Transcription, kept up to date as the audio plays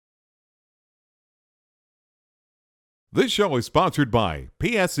This show is sponsored by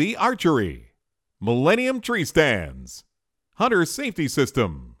PSE Archery, Millennium Tree Stands, Hunter Safety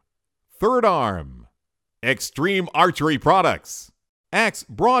System, Third Arm, Extreme Archery Products, Axe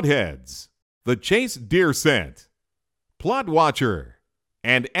Broadheads, The Chase Deer Scent, Plot Watcher,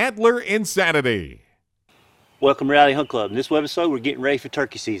 and Antler Insanity. Welcome to Reality Hunt Club. In this episode, we're getting ready for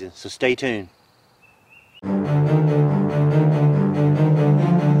turkey season, so stay tuned.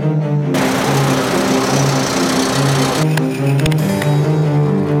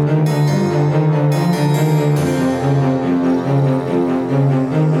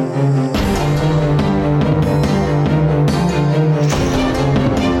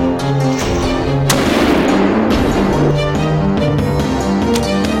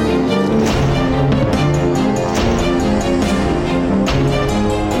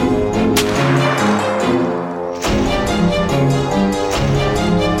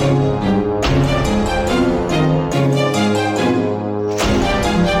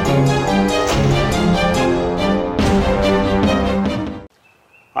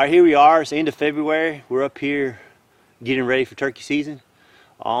 All right, here we are. It's the end of February. We're up here getting ready for turkey season.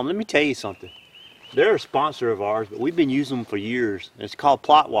 Let me tell you something. They're a sponsor of ours, but we've been using them for years. It's called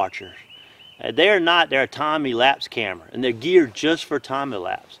Plot Watchers. They're a time-elapse camera, and they're geared just for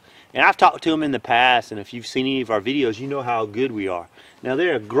time-elapse. And I've talked to them in the past, and if you've seen any of our videos, you know how good we are. Now,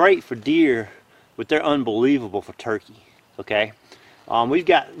 they're great for deer, but they're unbelievable for turkey, okay? We've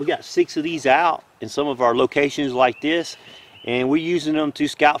got 6 of these out in some of our locations like this, and we're using them to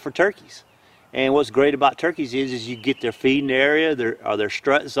scout for turkeys. And what's great about turkeys is you get their feeding area, their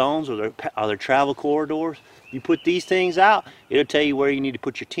strut zones, or their travel corridors. You put these things out, it'll tell you where you need to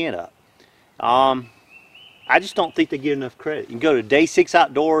put your tent up. I just don't think they get enough credit. You can go to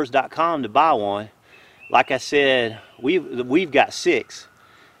day6outdoors.com to buy one. Like I said, we've got 6,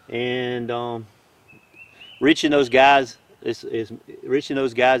 and Rich and those guys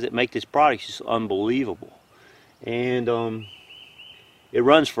that make this product is just unbelievable. And it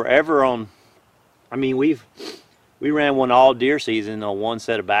runs forever on. I mean, we ran one all deer season on one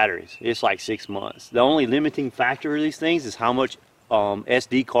set of batteries. It's like 6 months. The only limiting factor of these things is how much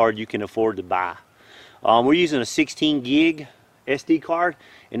SD card you can afford to buy. We're using a 16 gig SD card,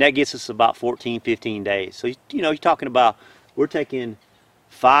 and that gets us about 14-15 days. So you're talking about we're taking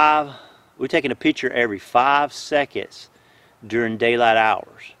a picture every 5 seconds during daylight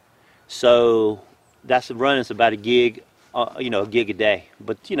hours. So that's running us about a gig a day,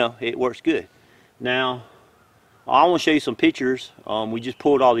 but it works good. Now I want to show you some pictures. We just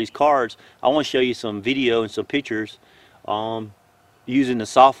pulled all these cards. I want to show you some video and some pictures using the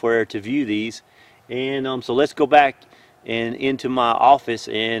software to view these. And so let's go back and into my office,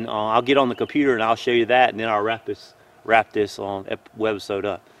 and I'll get on the computer and I'll show you that, and then I'll wrap this webisode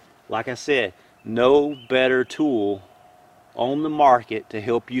up. Like I said, no better tool on the market to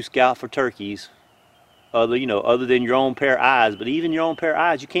help you scout for turkeys other than your own pair of eyes. But even your own pair of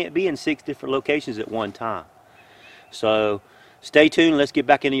eyes, you can't be in 6 different locations at one time. So stay tuned. Let's get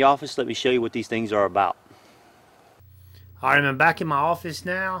back in the office. Let me show you what these things are about. All right, I'm back in my office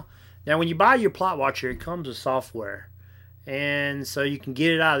now. Now, when you buy your Plot Watcher, it comes with software. And so you can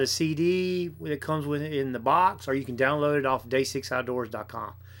get it out of the CD that comes with it in the box, or you can download it off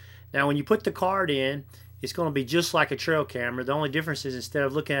day6outdoors.com. Now, when you put the card in, it's going to be just like a trail camera. The only difference is instead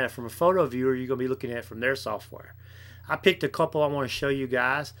of looking at it from a photo viewer, you're going to be looking at it from their software. I picked a couple I want to show you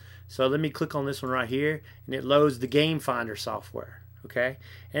guys. So let me click on this one right here, and it loads the Game Finder software. Okay,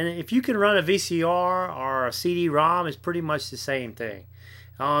 and if you can run a VCR or a CD-ROM, it's pretty much the same thing.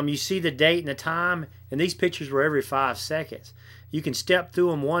 You see the date and the time, and these pictures were every 5 seconds. You can step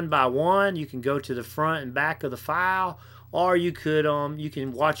through them one by one. You can go to the front and back of the file, or you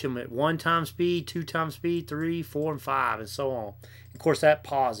can watch them at 1 time speed, 2 time speed, 3, 4, and 5, and so on. Of course, that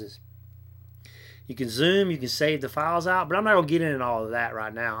pauses. You can zoom, you can save the files out, but I'm not going to get into all of that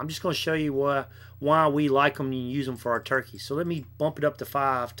right now. I'm just going to show you why we like them and use them for our turkeys. So let me bump it up to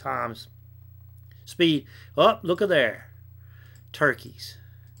 5 times speed. Oh, look at there. Turkeys.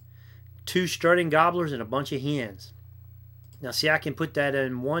 2 strutting gobblers and a bunch of hens. Now see, I can put that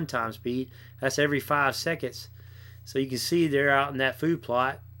in 1 time speed. That's every 5 seconds. So you can see they're out in that food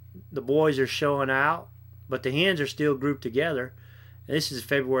plot. The boys are showing out, but the hens are still grouped together. And this is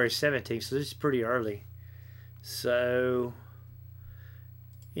February 17th, so this is pretty early. So,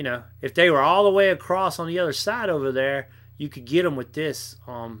 if they were all the way across on the other side over there, you could get them with this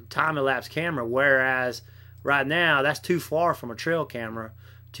time-elapse camera, whereas right now that's too far from a trail camera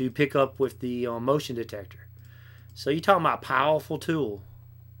to pick up with the motion detector. So you're talking about a powerful tool.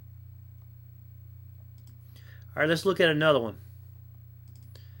 All right, let's look at another one.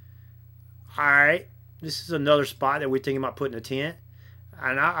 All right, This is another spot that we're thinking about putting a tent.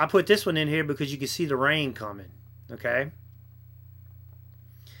 And I put this one in here because you can see the rain coming. Okay?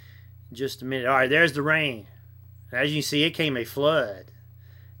 Just a minute. All right, there's the rain. As you can see, it came a flood.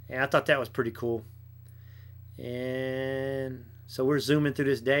 And I thought that was pretty cool. And so we're zooming through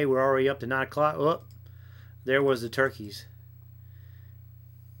this day. We're already up to 9 o'clock. Oh, there was the turkeys.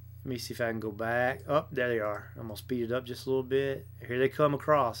 Let me see if I can go back. Oh, there they are. I'm going to speed it up just a little bit. Here they come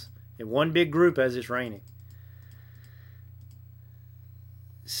across in one big group as it's raining.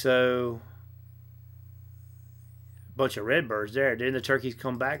 So, a bunch of redbirds there. Then the turkeys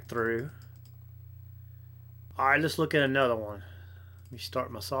come back through. All right, let's look at another one. Let me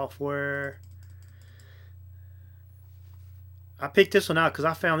start my software. I picked this one out because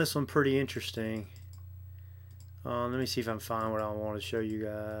I found this one pretty interesting. Let me see if I can find what I want to show you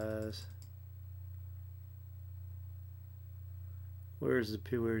guys. Where's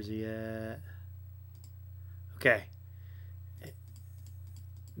he at? Okay.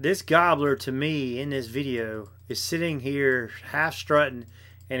 This gobbler, to me, in this video, is sitting here half strutting,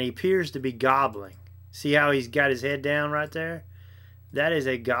 and he appears to be gobbling. See how he's got his head down right there? That is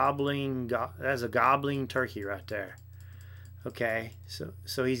a gobbling turkey right there. Okay,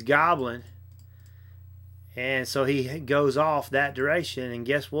 so he's gobbling, and so he goes off that direction, and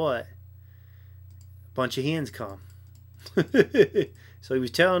guess what? A bunch of hens come. So he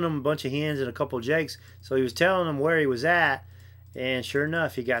was telling them, a bunch of hens and a couple of jakes, so he was telling them where he was at, and sure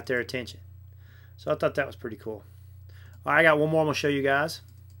enough, he got their attention. So I thought that was pretty cool. All right, I got one more I'm going to show you guys.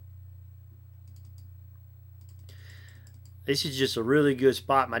 This is just a really good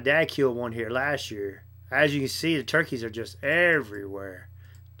spot. My dad killed one here last year. As you can see, the turkeys are just everywhere.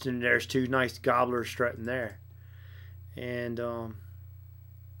 And there's two nice gobblers strutting there. And a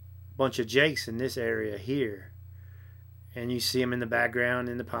bunch of jakes in this area here. And you see them in the background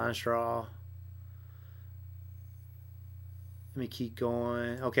in the pine straw. Let me keep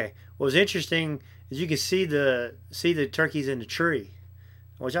going. Okay, what was interesting is you can see the turkeys in the tree,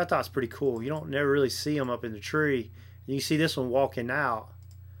 which I thought was pretty cool. You don't never really see them up in the tree. You can see this one walking down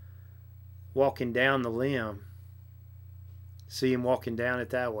the limb. See him walking down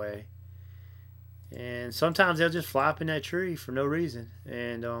it that way. And sometimes they'll just fly up in that tree for no reason.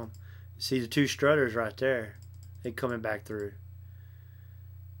 And see the two strutters right there. They coming back through.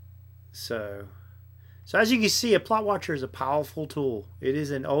 So as you can see, a plot watcher is a powerful tool. It is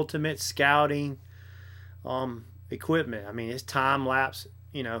an ultimate scouting equipment. I mean, it's time lapse.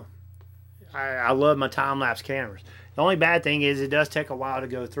 You know, I love my time lapse cameras. The only bad thing is it does take a while to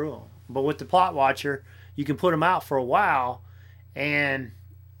go through them. But with the plot watcher, you can put them out for a while, and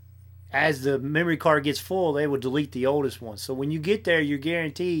as the memory card gets full, they will delete the oldest ones. So when you get there, you're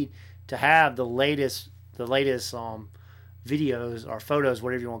guaranteed to have the latest videos or photos,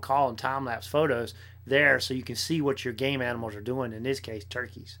 whatever you want to call them, time-lapse photos there, so you can see what your game animals are doing, in this case,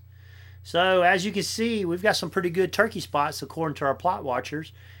 turkeys. So as you can see, we've got some pretty good turkey spots according to our plot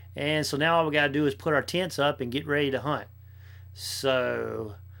watchers. And so now all we got to do is put our tents up and get ready to hunt.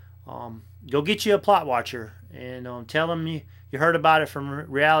 So go get you a plot watcher and tell them you heard about it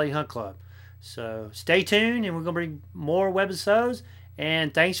from Reality Hunt Club. So stay tuned, and we're going to bring more webisodes.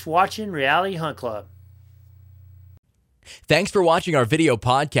 And thanks for watching Reality Hunt Club. Thanks for watching our video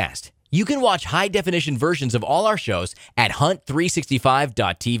podcast. You can watch high-definition versions of all our shows at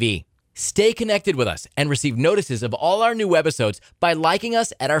hunt365.tv. Stay connected with us and receive notices of all our new webisodes by liking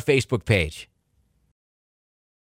us at our Facebook page.